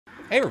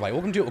Hey everybody,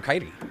 welcome to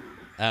Okaeri.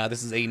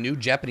 This is a new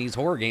Japanese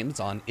horror game. It's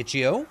on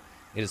itch.io.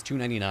 It is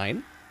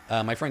 $2.99.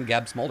 My friend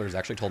Gab Smulders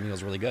actually told me it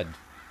was really good,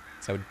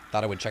 so I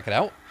thought I would check it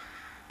out.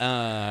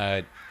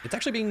 It's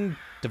actually being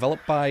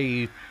developed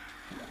by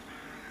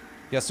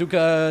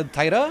Yasuka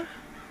Taira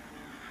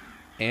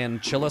and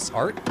Chillus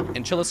Art.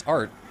 And Chillus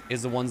Art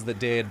is the ones that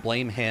did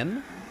Blame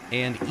Him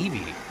and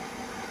Eevee,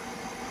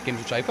 games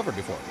which I've covered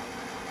before.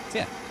 So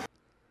yeah.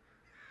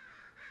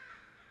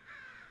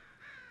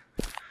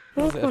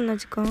 Oh,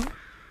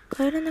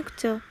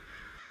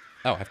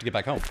 I have to get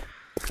back home.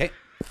 Okay.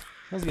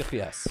 How's the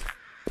FPS?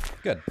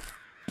 Good.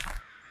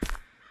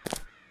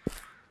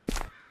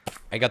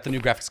 I got the new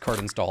graphics card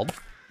installed.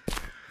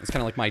 It's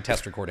kind of like my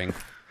test recording.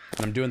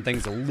 And I'm doing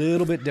things a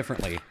little bit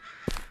differently.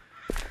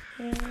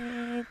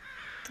 Damn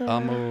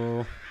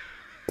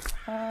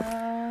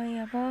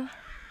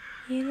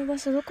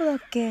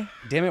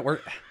it,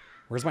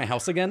 where's my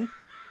house again?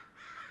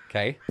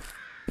 Okay.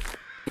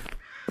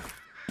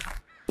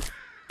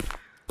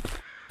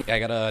 Yeah, I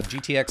got a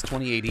GTX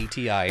 2080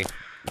 Ti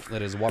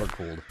that is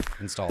water-cooled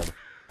installed.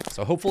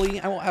 So hopefully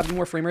I won't have any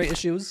more frame rate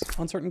issues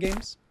on certain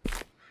games.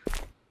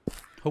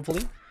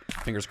 Hopefully.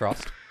 Fingers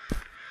crossed.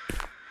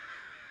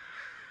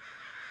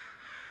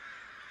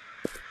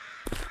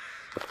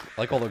 I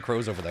like all the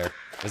crows over there.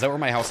 Is that where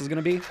my house is going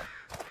to be?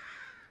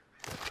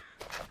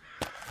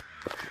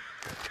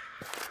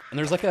 And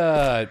there's like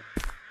a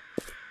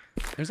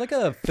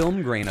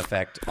film grain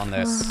effect on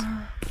this.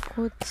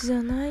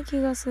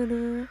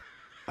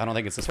 I don't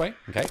think it's this way.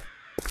 Okay.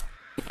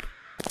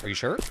 Are you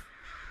sure?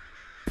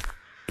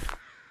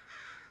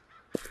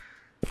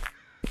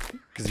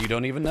 Because you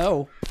don't even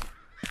know.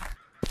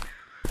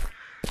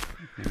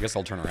 I guess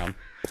I'll turn around.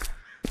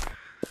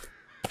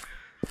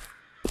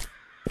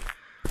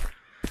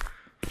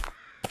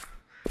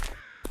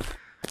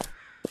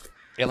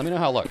 Yeah, let me know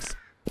how it looks.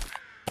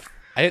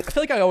 I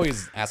feel like I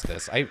always ask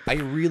this. I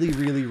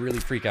really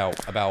freak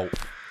out about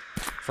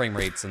frame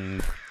rates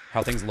and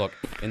how things look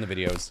in the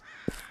videos.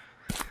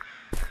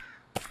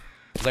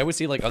 Because I always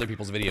see like other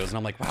people's videos and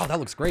I'm like, wow, that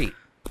looks great.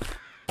 And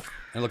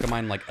I look at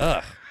mine like,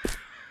 ugh.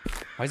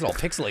 Why is it all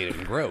pixelated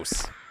and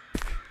gross?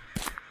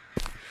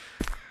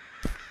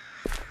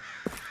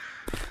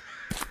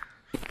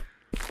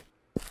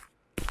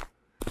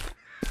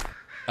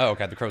 Oh,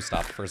 okay, the crow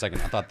stopped for a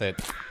second. I thought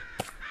that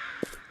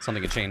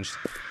something had changed.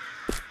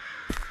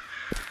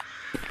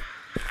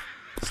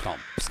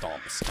 Stomp,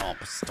 stomp,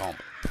 stomp, stomp.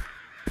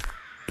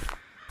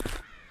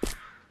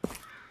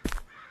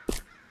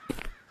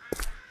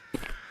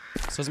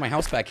 So is my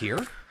house back here?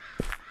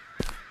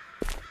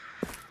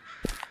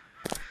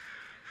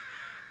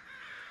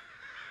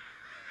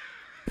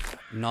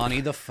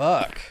 Nani the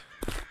fuck?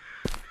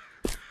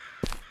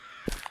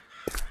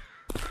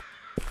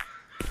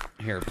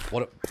 Here,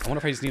 what? I wonder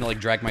if I just need to like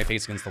drag my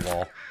face against the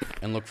wall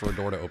and look for a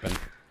door to open.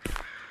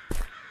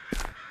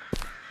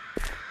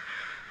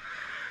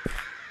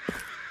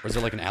 Or is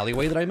there like an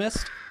alleyway that I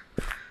missed?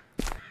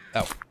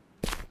 Oh.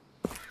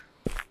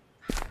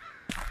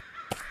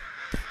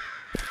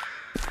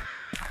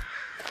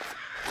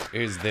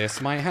 Is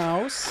this my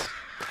house?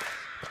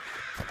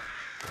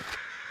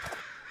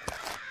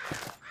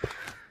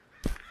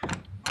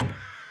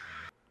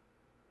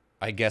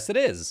 I guess it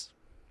is.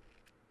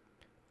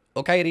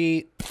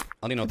 Okaeri.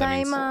 I don't know what that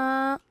means.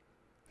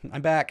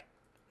 I'm back.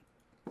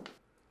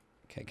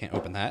 Okay, can't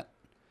open that.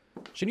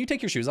 Shouldn't you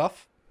take your shoes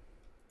off?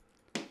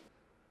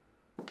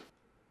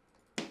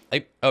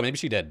 Oh, maybe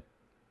she did.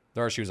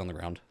 There are shoes on the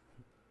ground.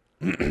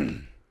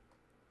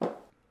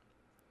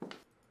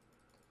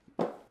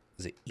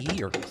 Is it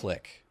E or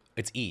click?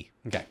 It's E.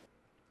 Okay.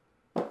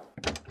 I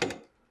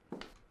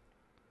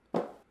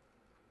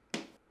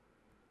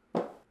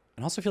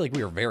also feel like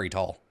we are very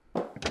tall.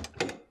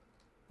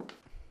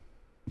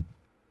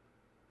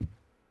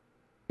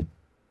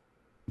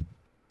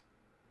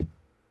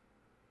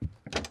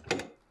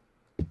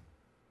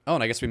 Oh,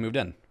 and I guess we moved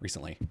in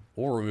recently.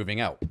 Or we're moving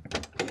out.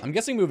 I'm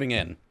guessing moving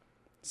in,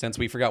 since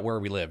we forgot where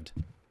we lived.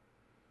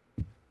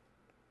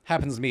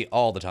 Happens to me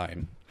all the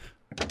time.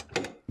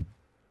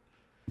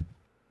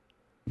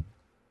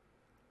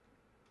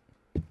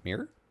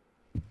 Mirror?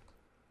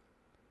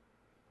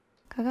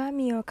 Mirror,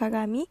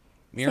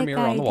 mirror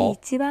on the wall.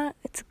 Who's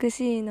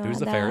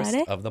the fairest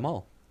of them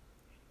all?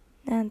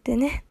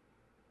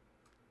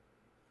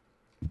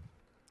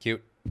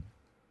 Cute.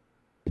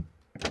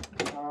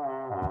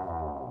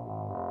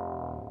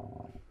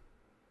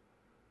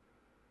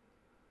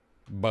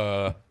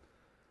 Buh.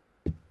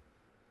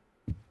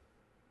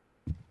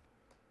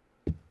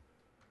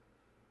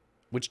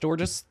 Which door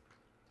just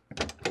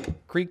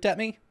creaked at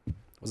me?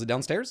 Was it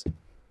downstairs?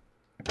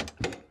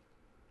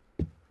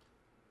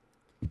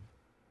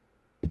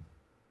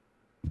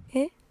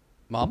 Eh?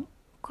 Mom?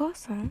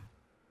 Kosan?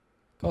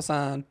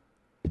 Kosan.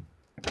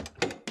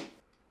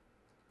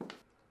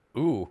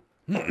 Ooh.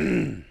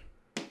 Maybe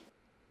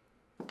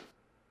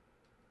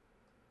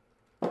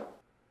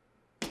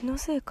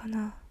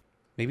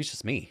it's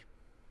just me.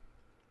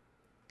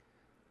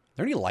 Are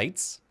there any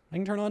lights I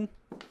can turn on?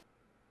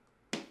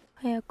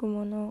 早く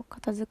物を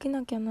片付け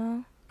なきゃ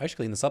な。I should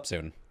clean this up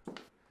soon.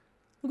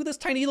 Look at this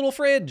tiny little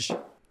fridge.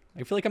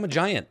 I feel like I'm a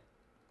giant.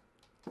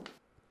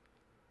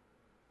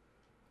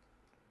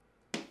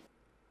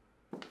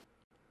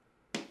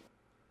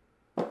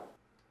 Can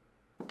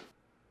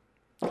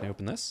I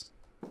open this?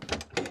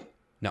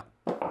 No.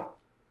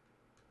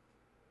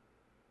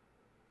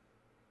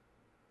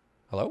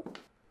 Hello?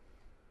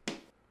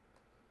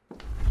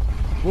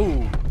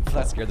 Whoa,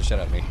 that scared the shit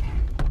out of me.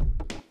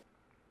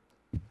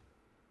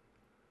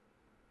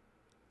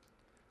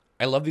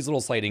 I love these little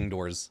sliding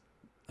doors.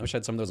 I wish I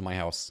had some of those in my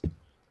house.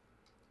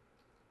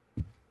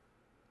 I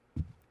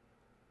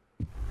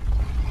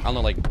don't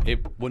know, like,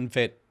 it wouldn't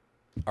fit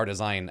our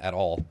design at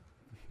all,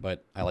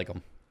 but I like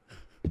them.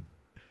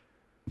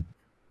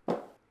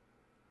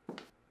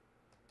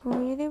 そ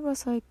ういえば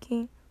最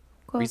近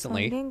お母さん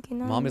Recently, 元気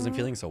ない Mom な isn't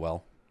feeling so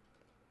well.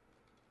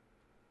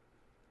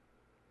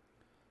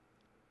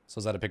 So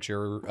is that a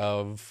picture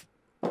of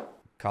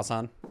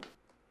Kasan?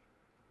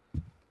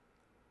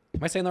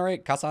 Am I saying that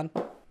right? Kasan?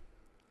 So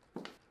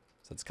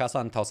it's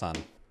Kasan Tosan,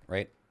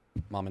 right?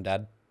 Mom and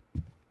Dad?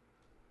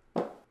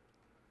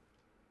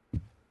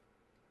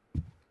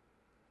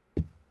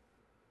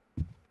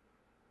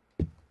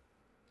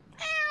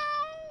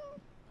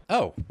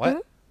 Oh,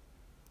 what?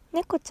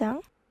 猫ちゃ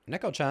ん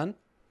Neko-chan?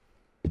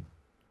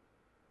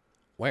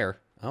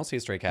 Where? I don't see a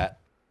stray cat.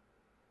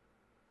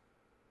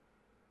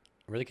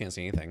 I really can't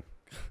see anything.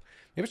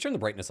 Maybe let's turn the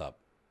brightness up.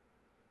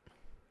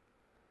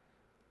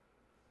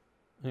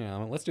 Yeah,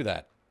 let's do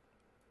that.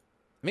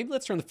 Maybe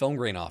let's turn the film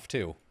grain off,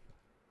 too.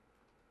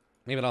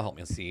 Maybe that'll help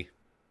me see.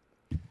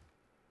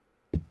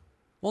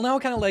 Well, now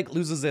it kind of, like,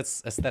 loses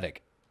its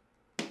aesthetic.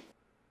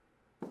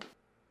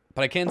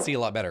 But I can see a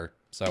lot better,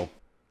 so...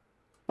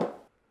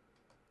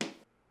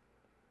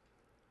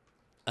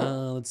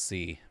 let's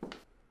see.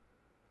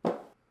 I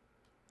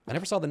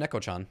never saw the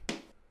Neko-chan.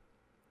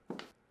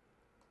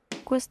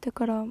 越して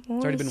からも It's う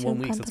already 1 been 週 1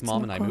 week 間 since 経つ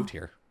Mom の and I か moved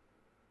here.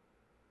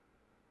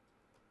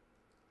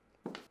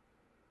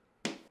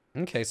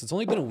 Okay, so it's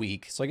only been a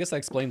week, so I guess that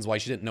explains why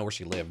she didn't know where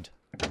she lived.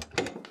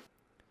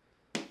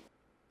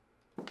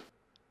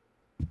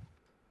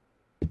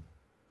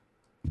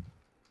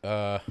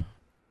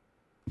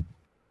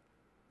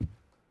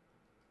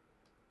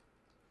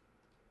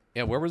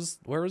 Yeah, where was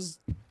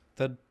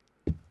the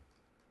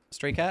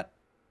stray cat?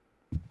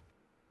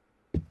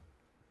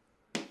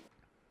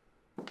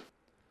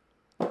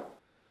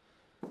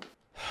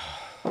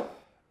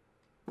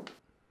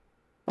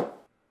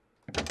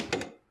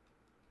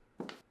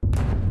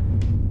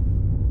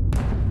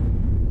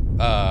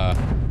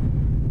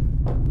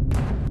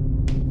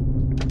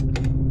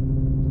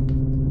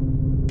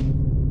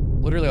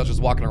 Literally, I was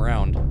just walking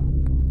around.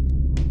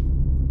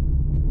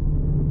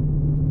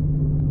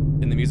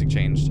 And the music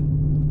changed.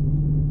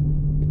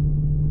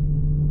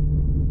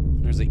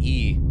 There's an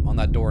E on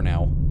that door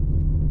now.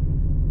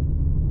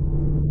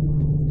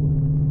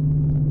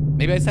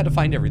 Maybe I just had to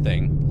find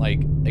everything.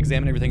 Like,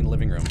 examine everything in the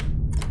living room.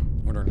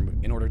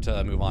 In order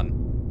to move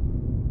on.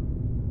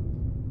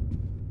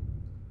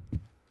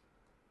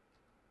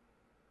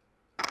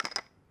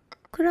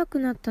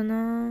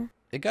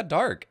 It got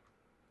dark.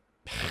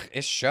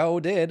 It sure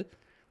did.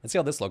 Let's see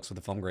how this looks with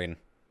the film grain.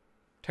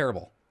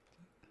 Terrible.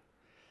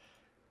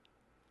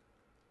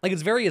 Like,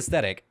 it's very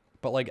aesthetic,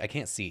 but, like, I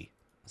can't see.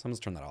 So I'm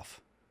just turn that off.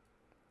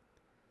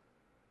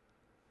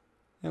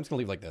 Yeah, I'm just gonna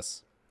leave like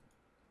this.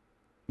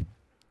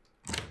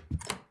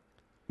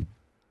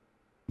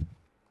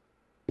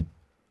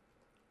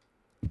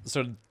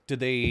 So, did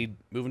they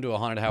move into a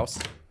haunted house?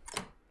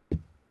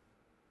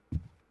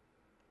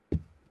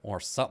 Or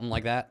something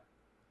like that?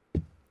 I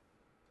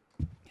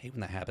hate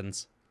when that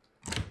happens.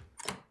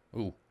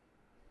 Ooh.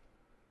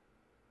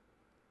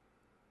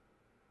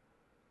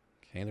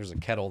 Okay, there's a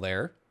kettle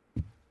there.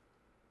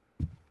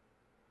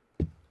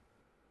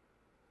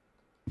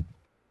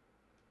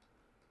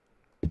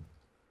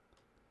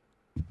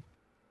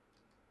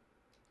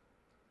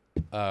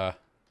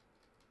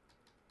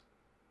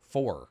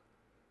 Four.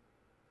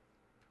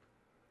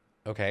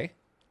 Okay.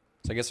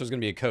 So I guess there's gonna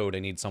be a code I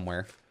need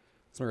somewhere.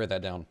 Let me write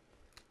that down.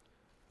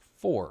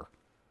 4.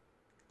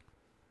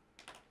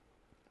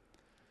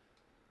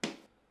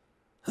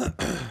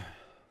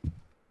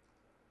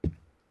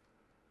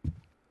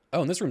 Oh,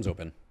 and this room's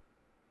open.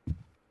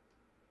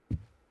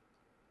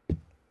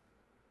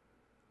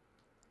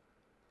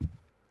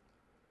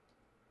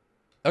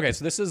 Okay,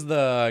 so this is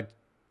the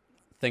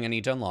thing I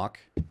need to unlock.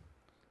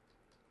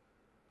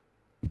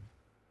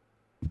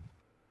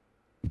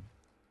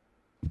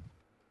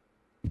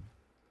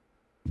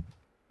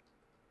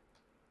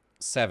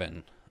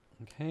 Seven.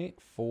 Okay,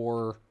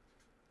 4,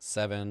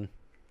 7.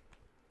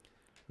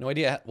 No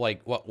idea,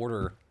 like, what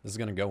order this is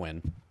going to go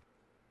in.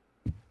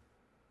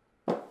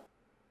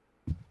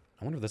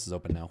 I wonder if this is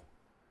open now.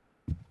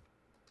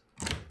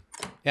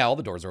 Yeah, all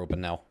the doors are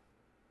open now.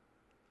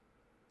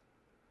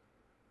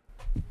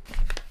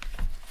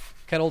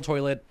 Kettle,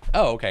 toilet.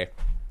 Oh, okay.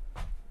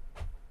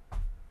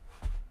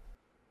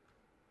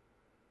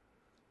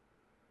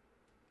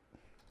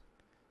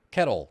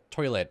 Kettle,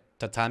 toilet,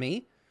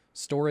 tatami,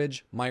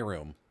 storage, my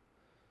room.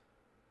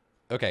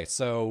 Okay,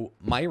 so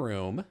my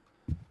room.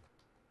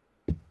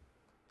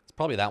 It's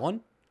probably that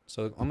one.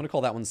 So I'm going to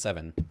call that one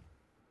 7.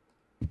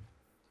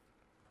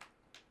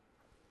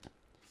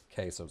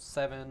 Okay, so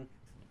 7.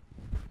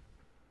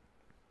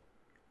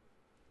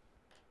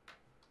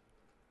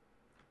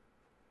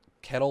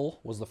 Kettle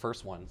was the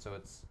first one, so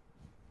it's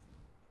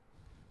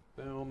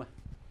boom.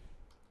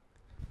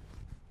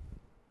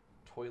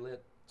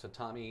 Toilet,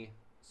 tatami,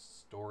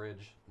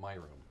 storage, my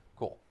room.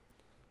 Cool.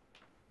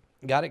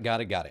 Got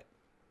it.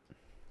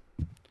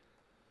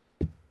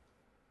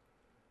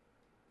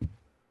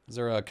 Is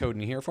there a code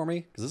in here for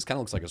me? Because this kind of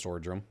looks like a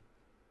storage room.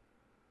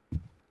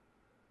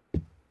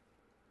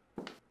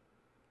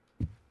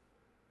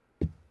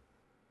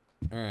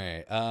 All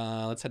right,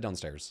 let's head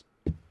downstairs.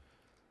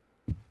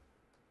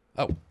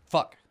 Oh,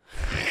 fuck.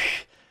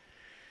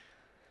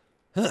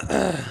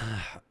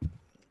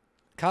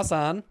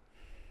 Kasan.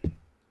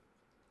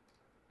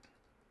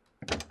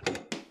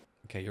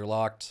 Okay, you're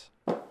locked.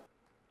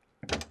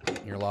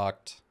 You're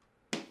locked.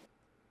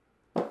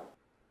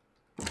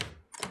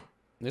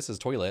 This is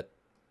toilet.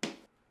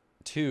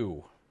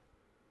 2.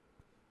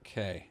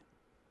 Okay.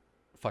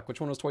 Fuck, which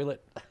one was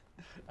toilet?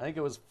 I think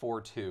it was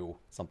 4-2.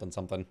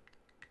 Something.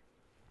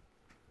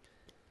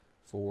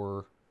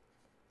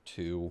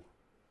 4-2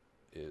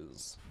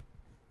 is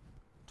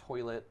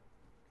toilet.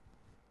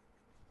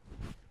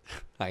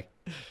 Hi.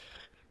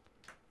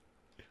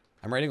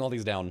 I'm writing all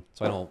these down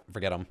so I don't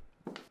forget them.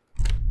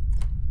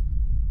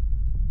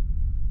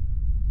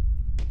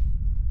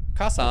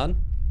 Kasan,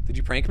 did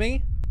you prank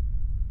me?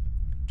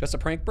 Just a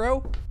prank,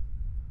 bro?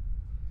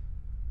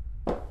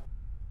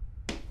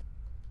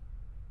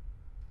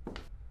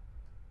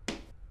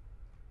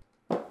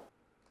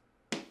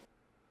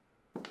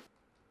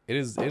 It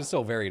is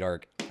still very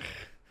dark.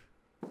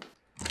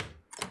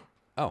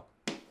 Oh.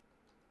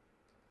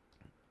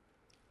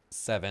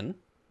 7.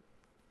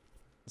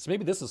 So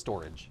maybe this is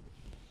storage.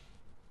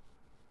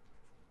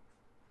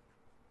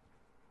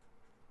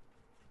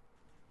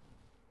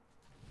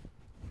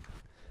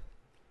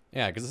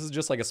 Yeah, because this is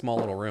just like a small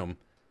little room.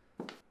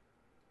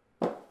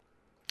 The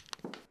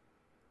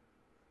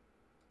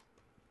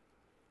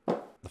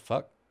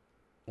fuck?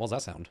 What was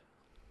that sound?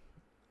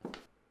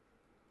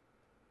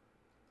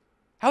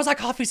 How's that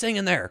coffee sitting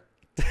in there?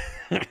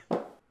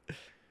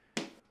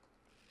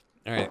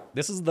 Alright,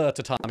 this is the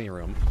tatami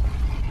room.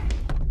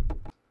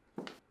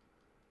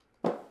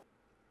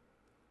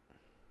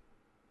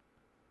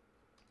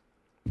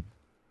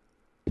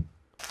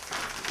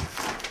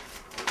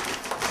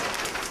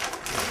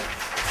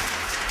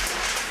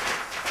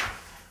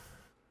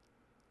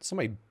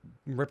 Somebody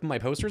ripping my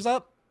posters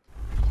up?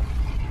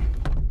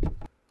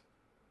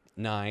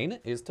 9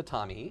 is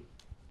tatami.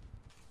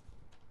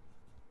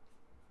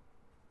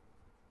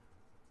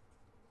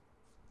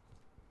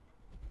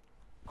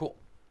 Cool.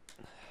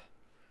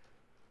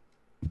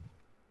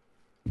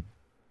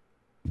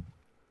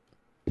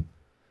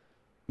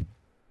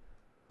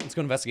 Let's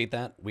go investigate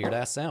that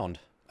weird-ass sound.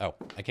 Oh,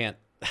 I can't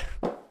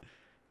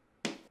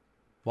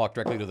walk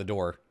directly to the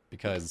door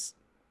because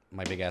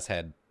my big-ass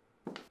head.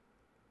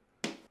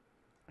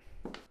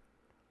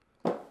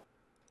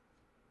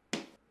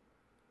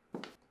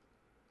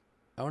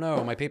 Oh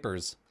no, my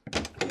papers.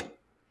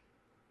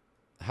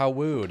 How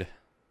wooed.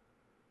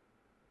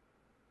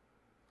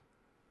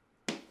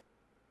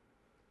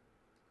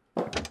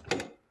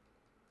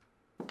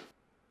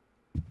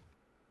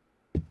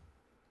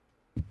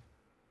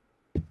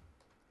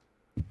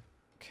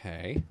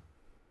 Okay.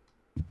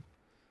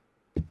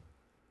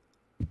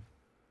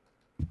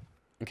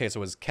 Okay, so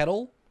it was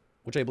kettle,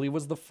 which I believe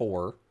was the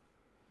 4.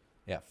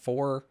 Yeah,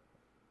 4.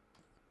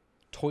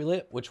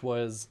 Toilet, which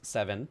was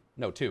 7.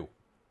 No, 2.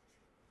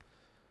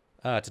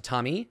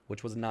 Tatami,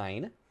 which was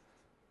 9.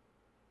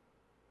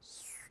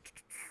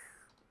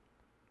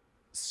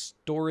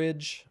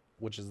 Storage,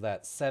 which is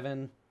that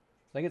 7.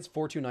 I think it's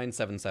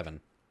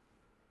 42977.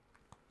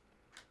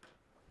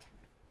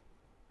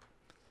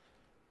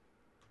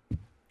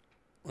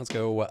 Let's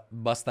go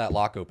bust that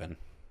lock open.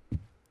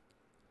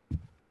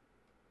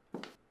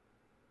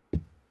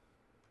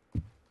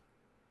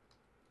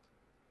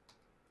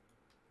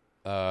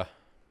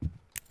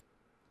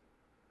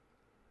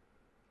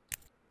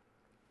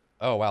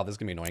 Oh, wow, this is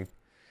going to be annoying.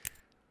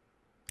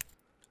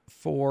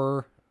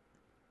 4,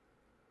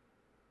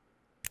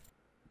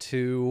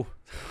 2.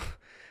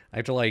 I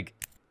have to, like,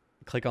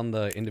 click on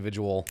the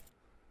individual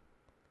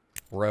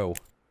row.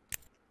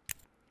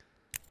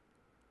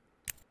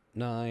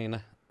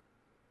 9.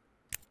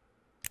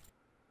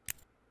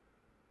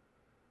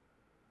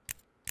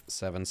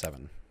 7,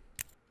 7.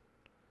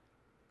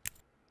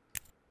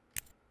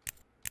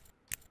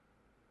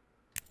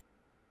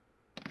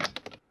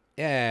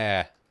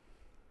 Yeah.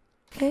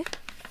 え、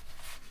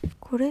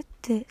これっ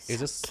て Is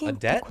this 金 a っ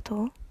て debt? こ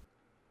と？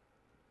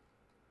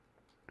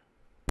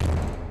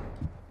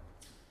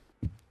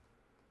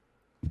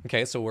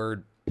 Okay, so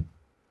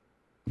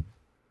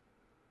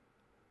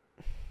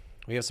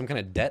we have some kind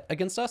of debt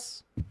against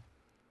us?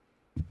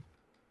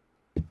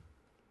 I'm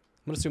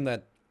gonna assume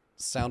that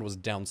sound was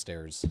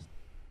downstairs.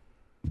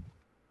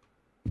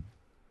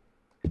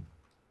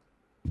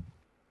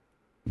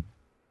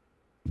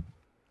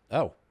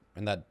 Oh,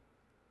 and that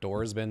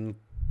door has been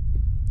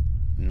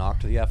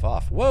knocked the F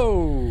off.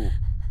 Whoa!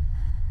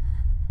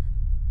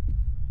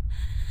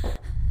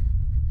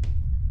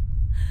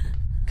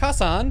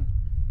 Kasan!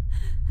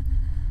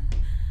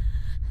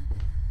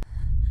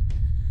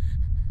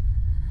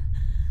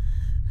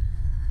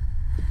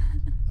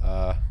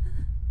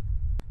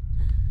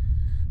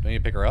 Do I need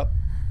to pick her up?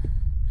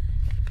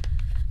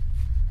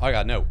 Oh,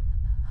 God, no.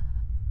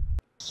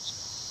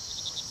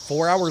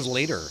 4 hours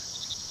later.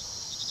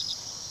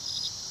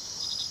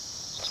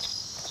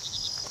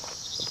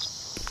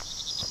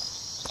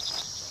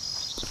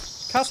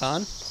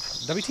 Kasan,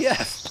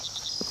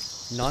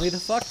 WTF? Naughty the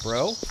fuck,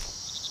 bro.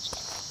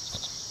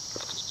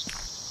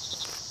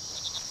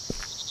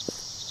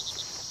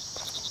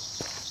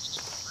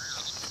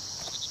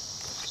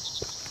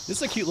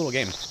 This is a cute little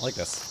game. I like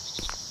this.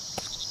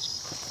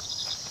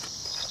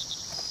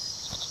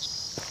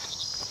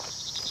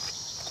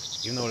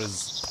 Even though it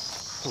is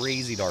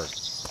crazy dark.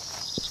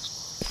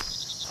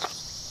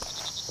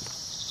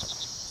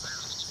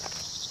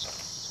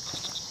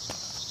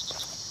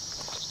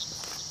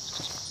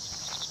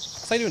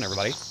 How you doing,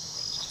 everybody?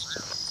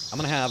 I'm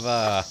gonna have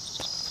a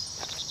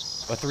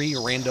 3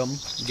 random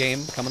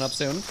game coming up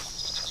soon.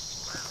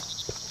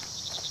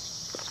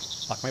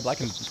 Fuck,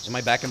 am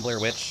I back in Blair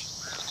Witch?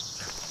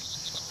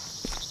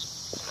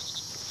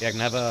 Yeah, I can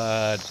have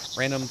a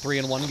random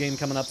 3-in-1 game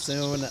coming up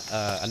soon.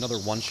 Another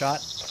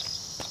one-shot.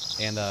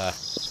 And a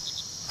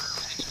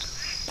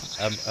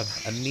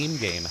meme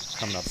game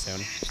coming up soon.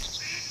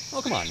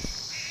 Oh, come on.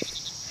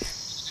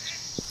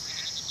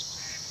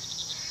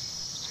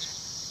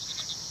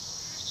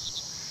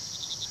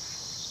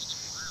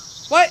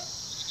 What?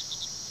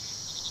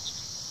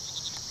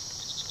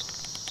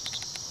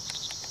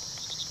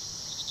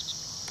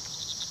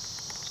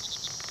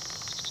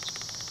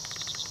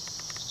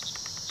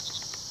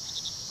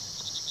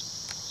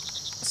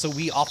 So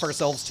we off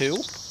ourselves too?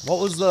 What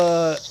was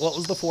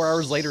the 4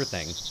 hours later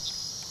thing?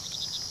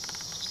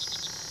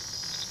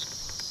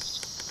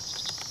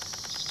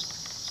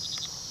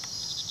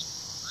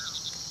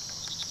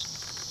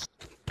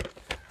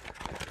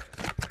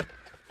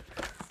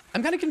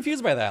 I'm kind of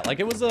confused by that. Like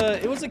it was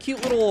a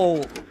cute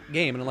little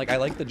game, and like I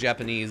like the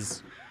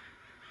Japanese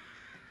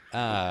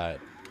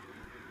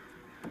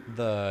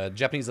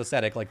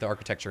aesthetic, like the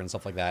architecture and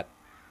stuff like that.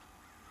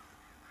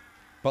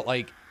 But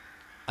like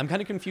I'm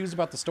kind of confused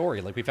about the story.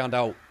 Like we found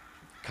out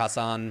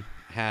Kasan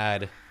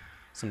had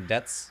some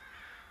debts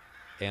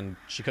and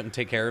she couldn't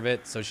take care of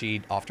it, so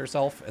she offed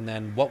herself. And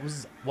then what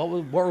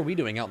were we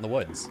doing out in the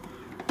woods?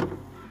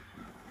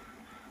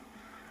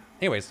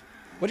 Anyways,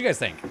 what do you guys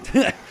think? If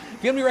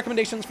you have any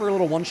recommendations for a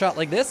little one-shot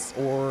like this,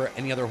 or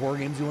any other horror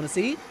games you want to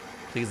see,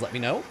 please let me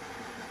know.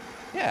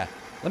 Yeah,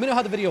 let me know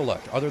how the video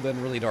looked, other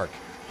than really dark.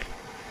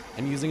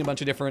 I'm using a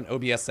bunch of different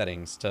OBS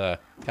settings to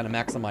kind of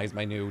maximize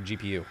my new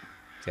GPU.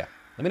 So yeah,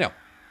 let me know.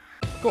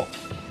 Cool.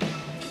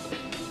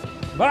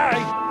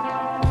 Bye!